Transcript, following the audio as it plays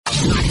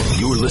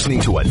You're listening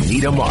to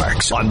Anita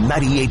Marks on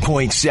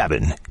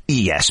 98.7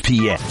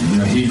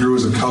 ESPN. He grew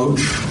as a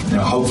coach.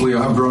 Hopefully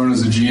I've grown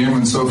as a GM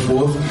and so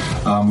forth.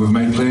 We've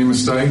made plenty of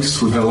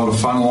mistakes. We've had a lot of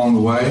fun along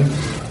the way.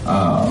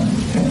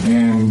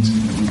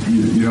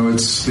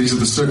 These are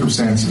the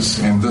circumstances,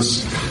 and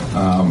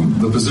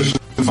the position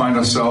we find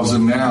ourselves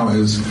in now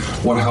is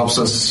what helps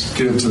us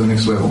get it to the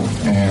next level.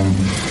 And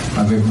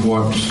I think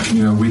what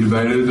we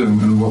debated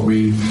and what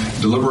we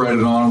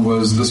deliberated on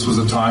was this was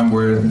a time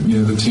where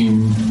the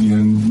team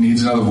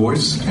needs another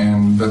voice,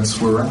 and that's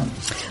where we're at.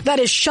 That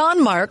is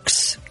Sean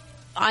Marks.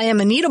 I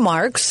am Anita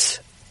Marks.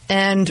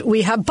 And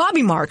we have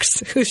Bobby Marks,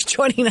 who's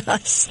joining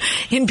us,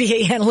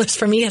 NBA analyst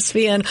from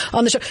ESPN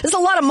on the show. There's a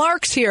lot of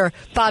Marks here,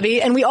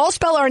 Bobby, and we all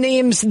spell our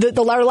names,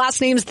 our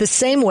last names the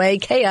same way,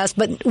 KS,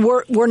 but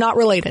we're not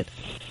related.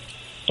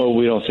 Well,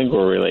 we don't think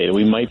we're related.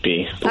 We might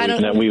be.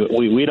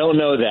 We don't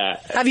know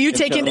that. Have you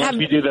taken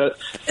you do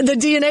the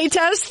DNA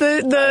test? I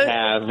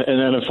have, and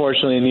then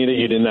unfortunately, Anita,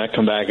 you did not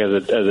come back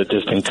as a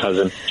distant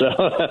cousin. So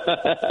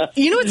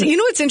you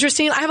know what's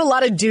interesting? I have a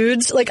lot of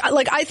dudes. Like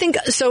I think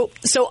so.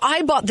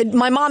 I bought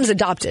my mom's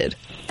adopted.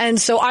 And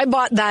so I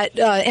bought that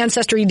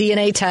Ancestry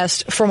DNA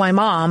test for my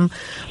mom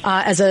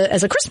as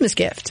a Christmas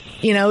gift,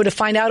 to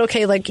find out,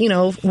 okay,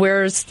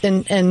 where's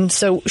and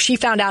so she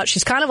found out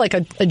she's kind of like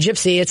a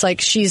gypsy. It's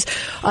like she's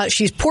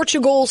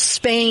Portugal,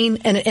 Spain,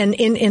 and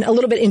in a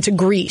little bit into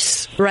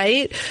Greece,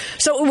 right?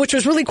 So which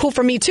was really cool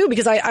for me too,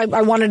 because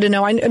I wanted to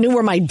know. I knew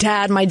where my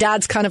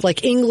dad's kind of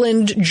like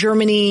England,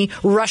 Germany,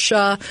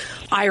 Russia,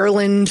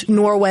 Ireland,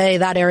 Norway,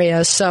 that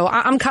area. So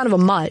I'm kind of a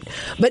mutt,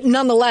 but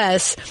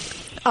nonetheless.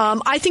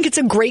 I think it's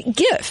a great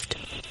gift,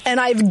 and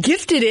I've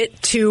gifted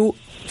it to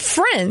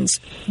friends.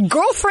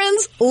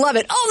 Girlfriends love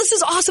it. Oh, this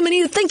is awesome,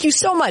 Anita. Thank you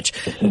so much.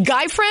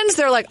 Guy friends,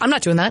 they're like, I'm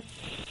not doing that.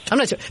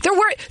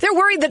 They're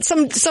worried that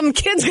some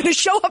kid's going to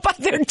show up at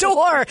their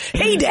door.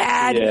 Hey,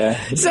 Dad. Yeah.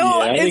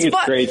 I think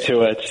it's great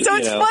to it. So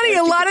it's funny.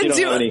 A lot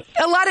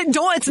of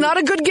don't. It's not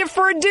a good gift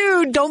for a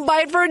dude. Don't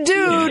buy it for a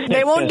dude.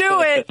 They won't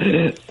do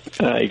it.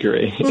 I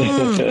agree.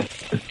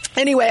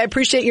 Anyway, I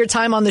appreciate your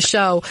time on the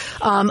show.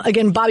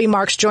 Again, Bobby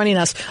Marks joining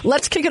us.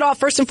 Let's kick it off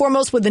first and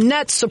foremost with the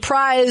Nets.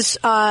 Surprise,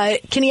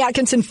 Kenny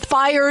Atkinson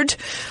fired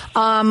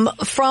from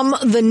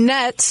the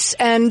Nets,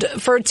 and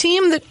for a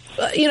team that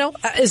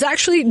is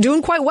actually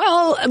doing quite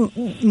well,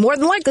 more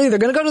than likely they're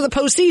going to go to the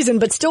postseason,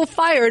 but still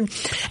fired.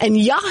 And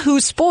Yahoo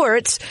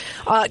Sports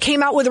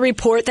came out with a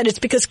report that it's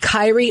because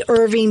Kyrie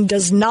Irving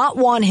does not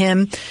want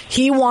him.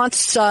 He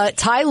wants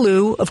Ty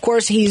Lue. Of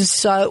course,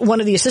 he's one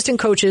of the assistant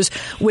coaches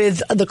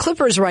with the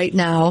Clippers right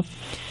now.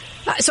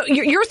 So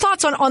your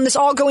thoughts on this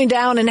all going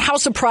down, and how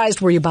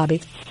surprised were you,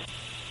 Bobby?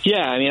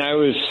 Yeah, I mean, I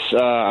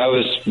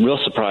was real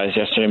surprised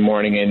yesterday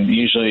morning, and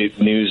usually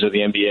news of the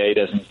NBA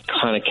doesn't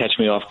kind of catch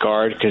me off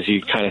guard because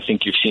you kind of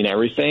think you've seen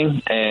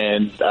everything.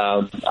 And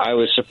I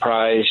was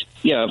surprised,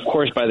 of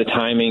course, by the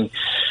timing.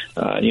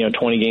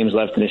 20 games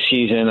left in the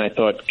season. I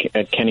thought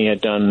Kenny had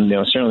done,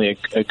 certainly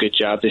a good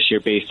job this year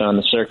based on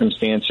the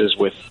circumstances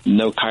with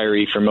no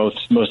Kyrie for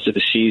most of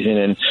the season,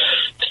 and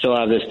still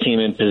have this team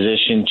in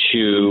position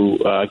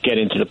to get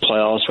into the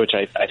playoffs, which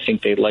I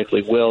think they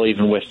likely will,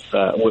 even with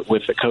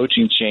the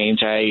coaching change.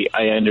 I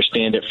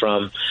understand it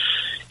from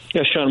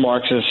Sean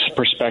Marks'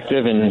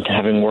 perspective, and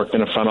having worked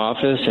in a front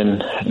office,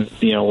 and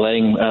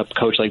letting a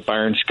coach like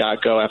Byron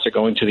Scott go after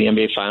going to the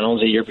NBA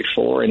Finals a year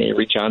before, and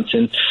Avery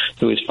Johnson,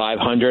 who was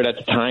 500 at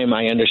the time.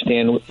 I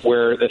understand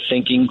where the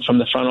thinking from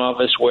the front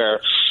office, where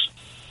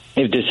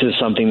if this is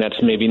something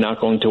that's maybe not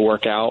going to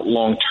work out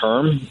long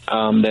term,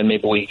 then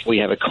maybe we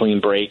have a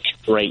clean break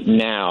right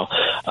now.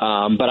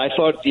 But I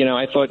thought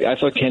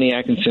Kenny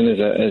Atkinson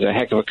is a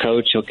heck of a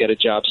coach. He'll get a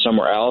job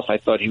somewhere else. I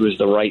thought he was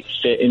the right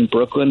fit in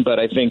Brooklyn, but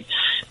I think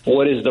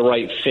what is the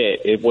right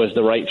fit? It was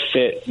the right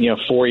fit,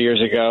 4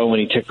 years ago when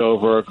he took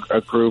over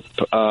a group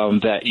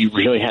that you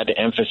really had to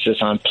emphasis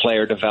on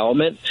player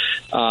development,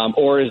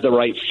 or is the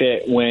right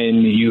fit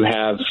when you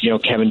have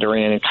Kevin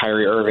Durant and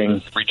Kyrie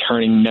Irving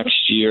returning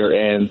next year,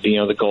 and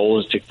the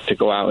goal is to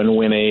go out and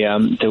win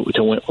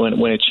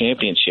a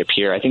championship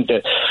here. I think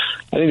the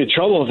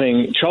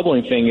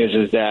troubling thing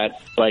is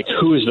that, like,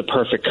 who is the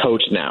perfect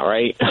coach now,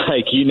 right?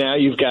 Like, now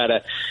you've got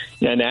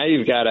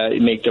to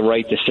make the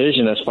right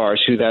decision as far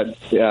as who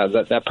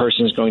that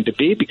person is going to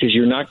be, because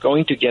you're not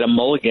going to get a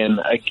mulligan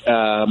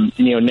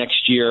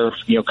next year,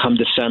 come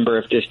December,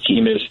 if this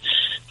team is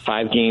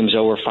 5 games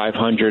over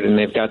 500 and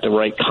they've got the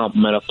right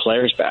complement of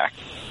players back.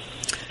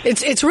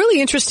 It's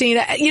really interesting,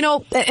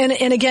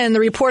 and again,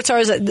 the reports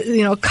are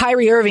that,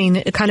 Kyrie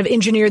Irving kind of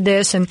engineered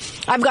this, and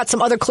I've got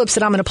some other clips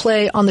that I'm going to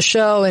play on the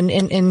show,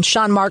 and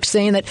Sean Marks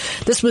saying that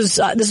this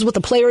is what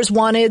the players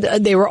wanted.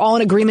 They were all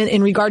in agreement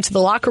in regard to the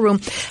locker room.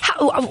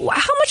 How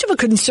much of a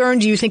concern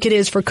do you think it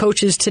is for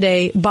coaches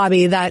today,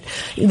 Bobby, that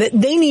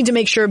they need to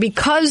make sure,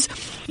 because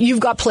you've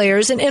got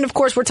players, and of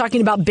course we're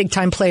talking about big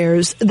time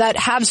players that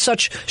have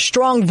such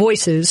strong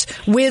voices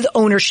with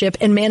ownership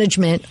and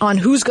management on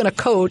who's going to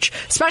coach,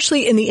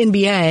 especially in the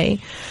NBA.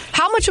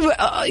 How much of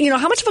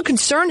a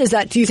concern is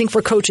that, do you think,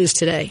 for coaches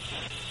today?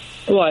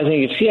 Well, I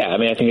think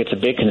I think it's a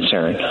big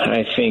concern.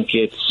 I think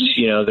it's,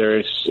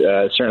 there's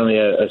certainly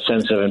a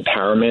sense of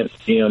empowerment,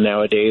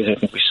 nowadays. I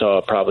think we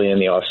saw probably in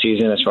the off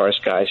season as far as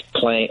guys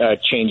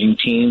changing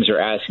teams or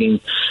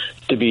asking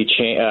to be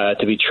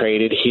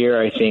traded here.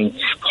 I think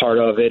part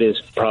of it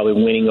is probably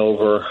winning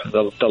over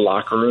the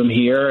locker room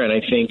here. And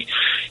I think,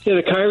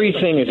 the Kyrie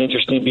thing is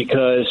interesting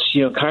because,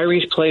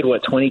 Kyrie's played,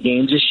 20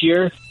 games this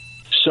year?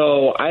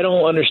 So I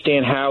don't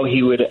understand how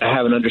he would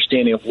have an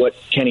understanding of what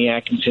Kenny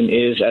Atkinson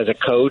is as a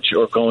coach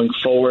or going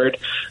forward.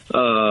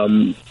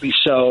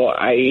 So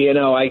I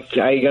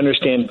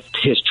understand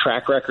his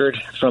track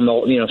record from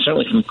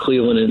certainly from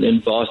Cleveland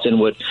and Boston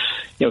would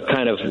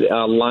kind of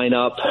line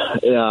up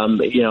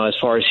as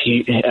far as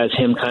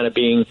him kind of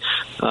being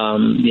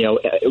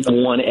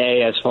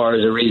 1A as far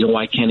as the reason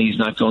why Kenny's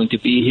not going to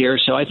be here.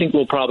 So I think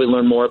we'll probably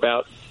learn more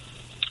about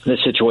the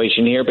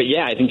situation here, but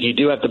I think you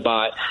do have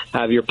to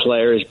have your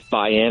players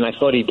buy in. I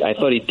thought he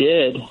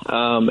did,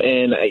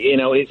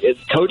 and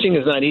coaching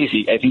is not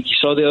easy. I think you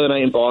saw the other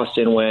night in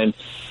Boston when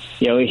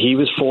he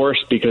was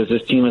forced, because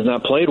this team has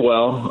not played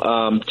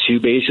well, to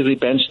basically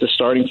bench the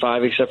starting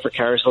five except for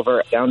Kyrie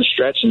down the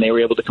stretch, and they were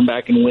able to come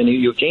back and win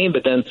a game.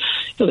 But then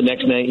the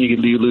next night you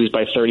lose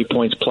by 30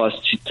 points plus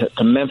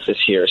to Memphis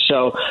here.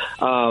 So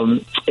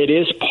it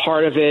is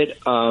part of it.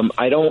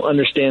 I don't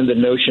understand the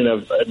notion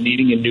of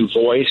needing a new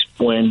voice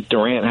when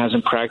Durant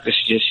hasn't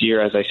practiced this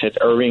year. As I said,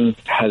 Irving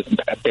has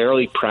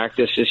barely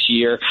practiced this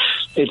year.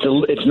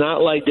 It's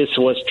not like this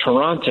was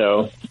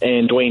Toronto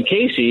and Dwayne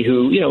Casey,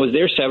 who was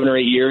there 7 or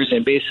 8 years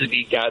and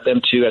basically got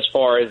them to as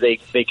far as they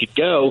could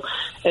go,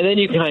 and then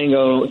you kind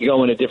of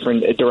go in a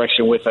different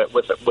direction with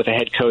a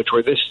head coach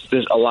where this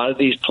a lot of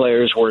these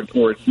players were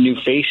new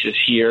faces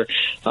here.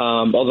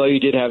 Although you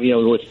did have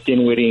with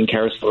Dinwiddie and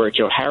Caris LeVert,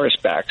 Joe Harris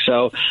back,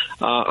 so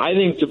I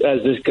think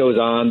as this goes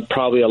on,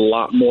 probably a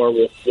lot more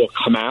will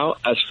come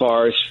out as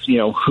far as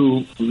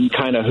who was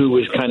kind of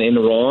in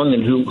the wrong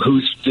and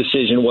whose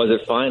decision was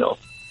it final.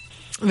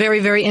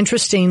 Very, very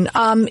interesting.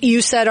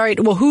 You said, all right,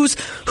 well, who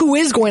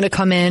is going to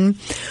come in?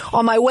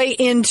 On my way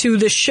into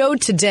the show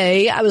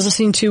today, I was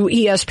listening to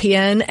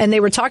ESPN, and they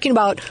were talking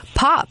about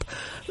Pop.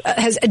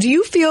 Do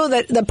you feel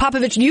that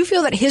Popovich, do you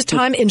feel that his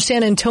time in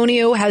San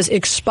Antonio has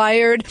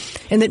expired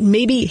and that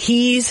maybe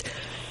he's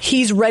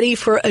ready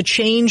for a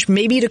change,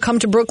 maybe to come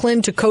to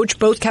Brooklyn to coach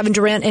both Kevin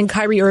Durant and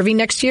Kyrie Irving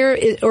next year?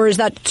 Or is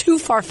that too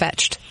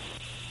far-fetched?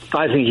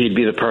 I think he'd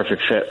be the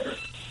perfect fit.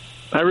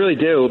 I really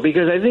do,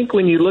 because I think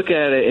when you look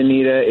at it,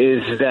 Anita,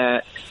 is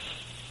that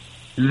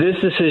this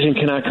decision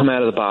cannot come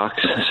out of the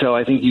box. So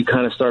I think you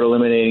kind of start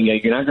eliminating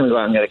it. You're not going to go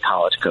out and get a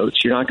college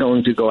coach. You're not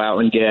going to go out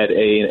and get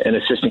an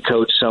assistant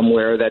coach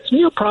somewhere that's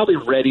probably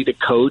ready to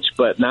coach,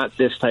 but not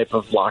this type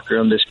of locker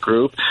room, this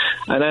group.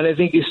 And then I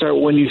think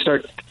when you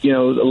start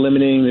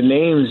eliminating the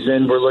names,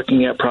 then we're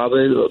looking at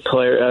probably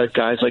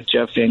guys like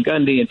Jeff Van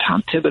Gundy and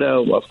Tom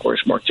Thibodeau. Well, of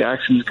course, Mark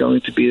Jackson is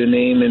going to be the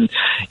name. And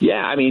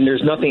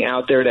there's nothing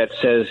out there that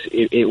says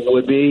it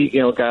would be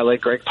a guy like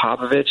Greg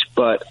Popovich.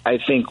 But I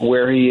think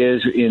where he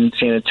is in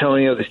San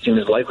Antonio, this team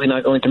is likely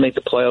not going to make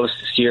the playoffs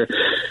this year.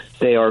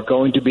 They are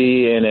going to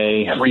be in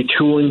a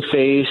retooling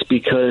phase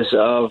because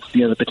of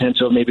the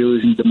potential of maybe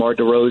losing DeMar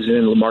DeRozan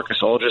and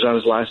LaMarcus Aldridge on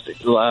his last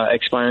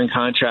expiring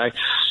contract.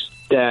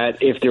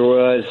 That if there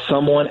was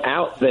someone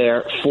out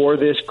there for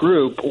this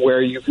group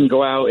where you can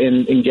go out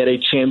and get a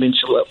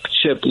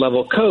championship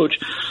level coach,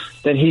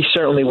 then he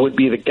certainly would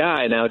be the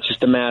guy. Now it's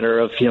just a matter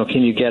of,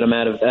 can you get him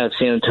out of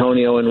San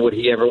Antonio, and would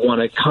he ever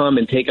want to come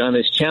and take on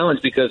this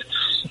challenge? Because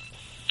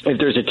if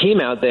there's a team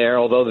out there,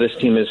 although this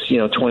team is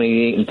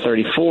 28 and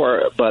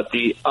 34, but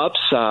the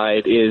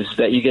upside is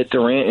that you get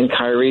Durant and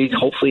Kyrie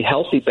hopefully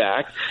healthy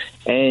back,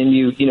 and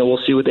we'll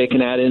see what they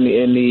can add in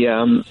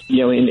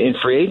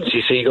free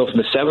agency. So you go from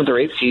the 7th or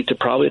 8th seed to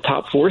probably a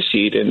top 4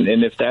 seed,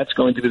 and if that's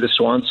going to be the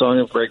swan song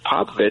of Greg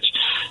Popovich,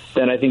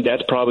 then I think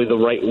that's probably the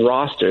right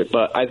roster.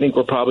 But I think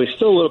we're probably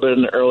still a little bit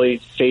in the early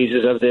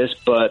phases of this.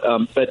 But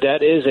that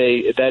is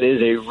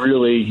a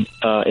really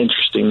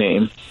interesting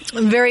name.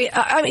 Very.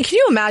 Can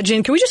you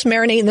imagine? Can we just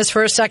marinate in this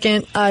for a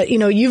second?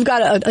 You've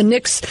got a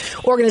Knicks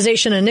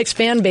organization, a Knicks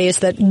fan base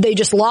that they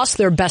just lost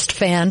their best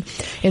fan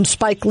in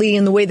Spike Lee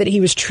in the way that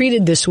he was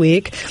treated this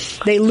week.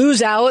 They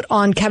lose out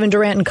on Kevin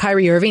Durant and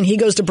Kyrie Irving. He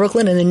goes to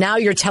Brooklyn, and then now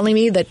you're telling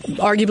me that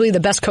arguably the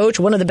best coach,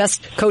 one of the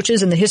best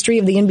coaches in the history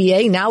of the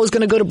NBA, now is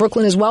going to go to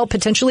Brooklyn as well,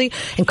 potentially,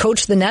 and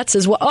coach the Nets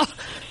as well.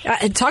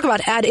 Oh, talk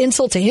about add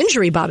insult to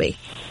injury, Bobby.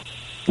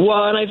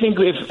 Well, and I think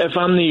if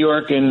I'm New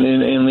York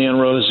and Leon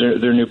Rose,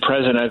 their new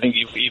president, I think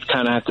you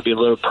kind of have to be a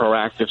little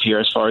proactive here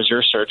as far as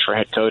your search for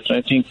head coach. And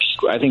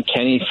I think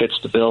Kenny fits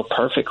the bill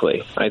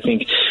perfectly. I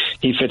think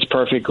he fits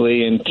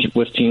perfectly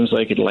with teams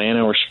like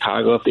Atlanta or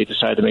Chicago if they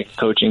decide to make a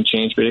coaching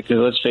change. But because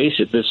let's face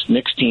it, this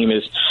Knicks team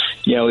is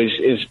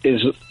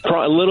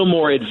a little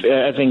more,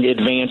 I think,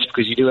 advanced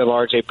because you do have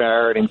R.J.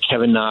 Barrett and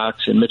Kevin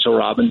Knox and Mitchell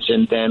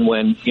Robinson than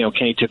when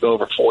Kenny took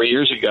over 4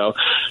 years ago.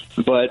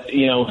 But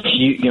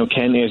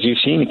Kenny, as you've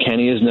seen,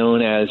 Kenny is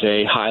known as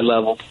a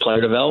high-level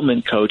player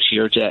development coach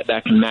here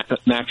that can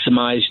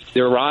maximize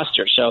their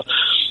roster. So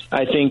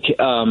I think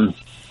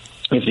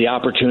if the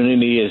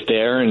opportunity is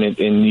there and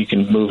you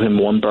can move him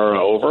one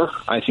borough over,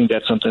 I think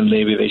that's something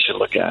maybe they should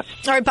look at.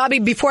 All right, Bobby,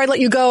 before I let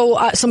you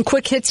go, some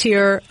quick hits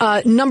here.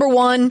 Number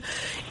one,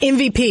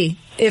 MVP.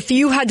 If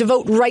you had to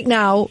vote right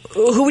now,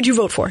 who would you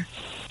vote for?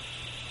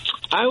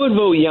 I would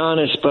vote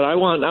Giannis, but I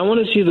want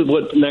to see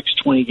what next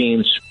 20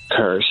 games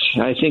occurs.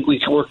 I think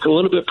we're a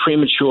little bit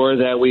premature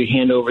that we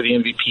hand over the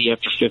MVP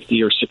after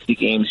 50 or 60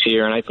 games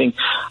here, and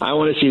I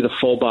want to see the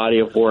full body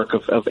of work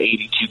of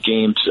 82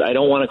 games. I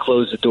don't want to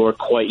close the door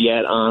quite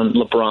yet on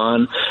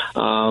LeBron,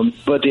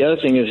 but the other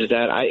thing is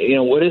that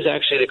what is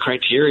actually the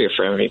criteria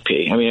for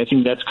MVP? I mean, I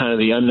think that's kind of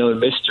the unknown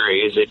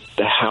mystery. Is it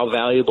how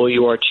valuable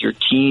you are to your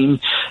team?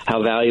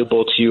 How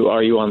valuable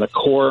are you on the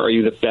court? Are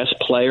you the best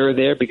player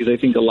there? Because I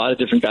think a lot of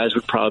different guys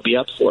would probably be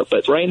up for it.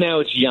 But right now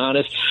it's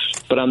Giannis,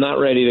 but I'm not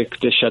ready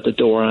to shut the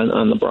door on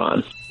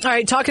LeBron. All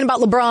right, talking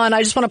about LeBron,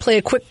 I just want to play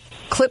a quick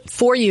clip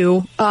for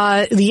you.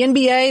 The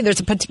NBA,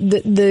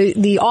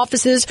 the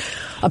offices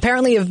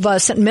apparently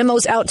have sent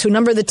memos out to a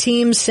number of the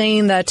teams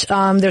saying that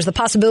there's the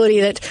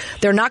possibility that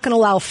they're not going to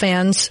allow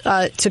fans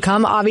to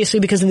come, obviously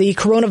because of the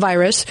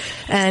coronavirus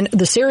and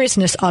the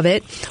seriousness of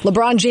it.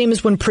 LeBron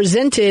James, when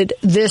presented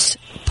this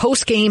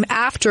post-game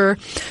after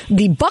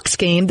the Bucks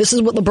game, this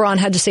is what LeBron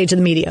had to say to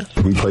the media.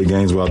 We play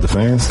games without the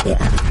fans? Yeah.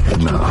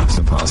 No, it's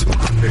impossible.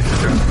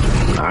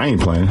 I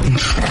ain't playing. I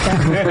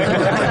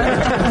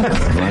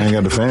ain't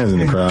got the fans in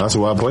the crowd. That's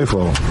what I play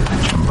for.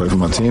 I play for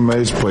my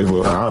teammates. I play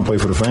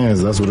for the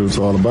fans. That's what it's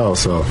all about.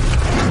 So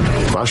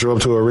if I show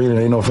up to an arena and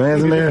ain't no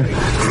fans in there,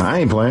 I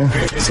ain't playing.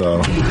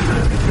 So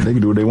they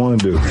can do what they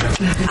want to do.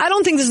 I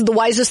don't think this is the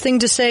wisest thing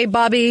to say,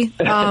 Bobby.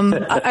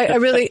 I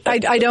really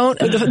don't.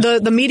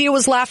 The media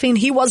was laughing.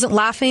 He wasn't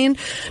laughing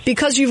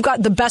because you've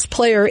got the best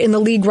player in the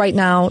league right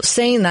now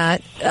saying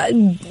that.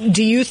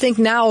 Do you think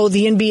now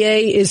the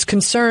NBA is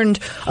concerned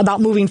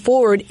about moving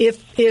forward,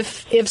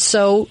 if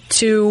so,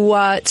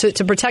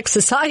 to protect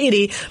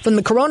society from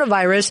the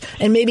coronavirus,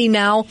 and maybe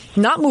now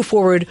not move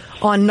forward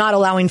on not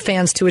allowing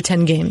fans to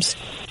attend games?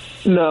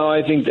 No,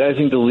 I think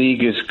the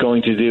league is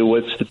going to do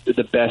what's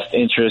the best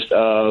interest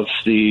of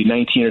the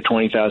 19 or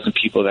 20,000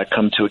 people that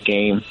come to a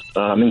game,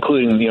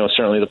 including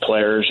certainly the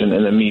players and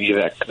the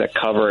media that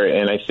cover it.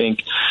 And I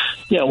think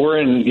we're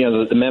in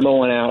the memo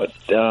went out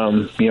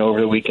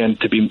over the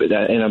weekend to be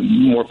in a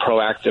more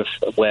proactive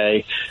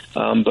way.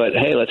 But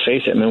hey, let's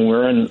face it. I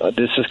mean,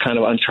 this is kind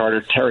of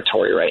uncharted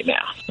territory right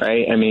now,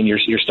 right? I mean,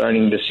 you're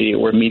starting to see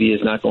where media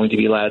is not going to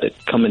be allowed to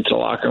come into the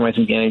locker room. I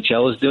think the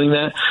NHL is doing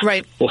that.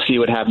 Right. We'll see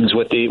what happens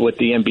with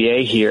the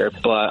NBA here,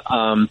 but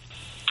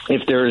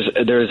if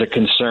there's a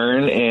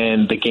concern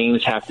and the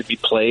games have to be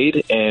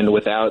played and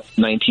without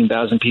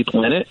 19,000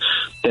 people in it,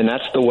 then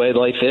that's the way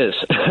life is.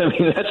 I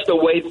mean, that's the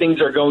way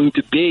things are going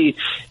to be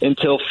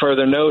until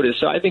further notice.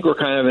 So I think we're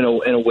kind of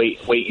in a wait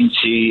and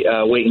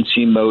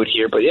see mode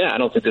here. But yeah, I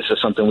don't think this is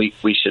something we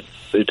should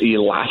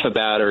laugh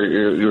about or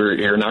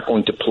you're not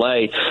going to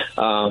play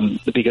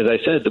because I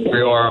said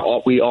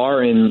that we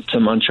are in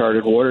some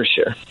uncharted waters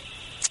here.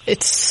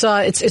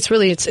 It's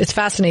really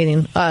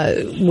fascinating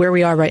where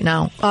we are right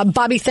now.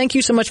 Bobby, thank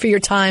you so much for your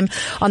time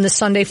on this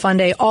Sunday Fun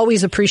Day.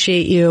 Always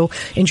appreciate you.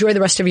 Enjoy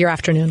the rest of your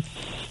afternoon.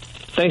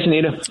 Thanks,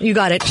 Anita. You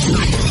got it.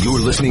 You're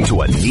listening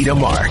to Anita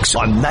Marks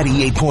on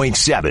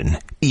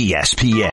 98.7 ESPN.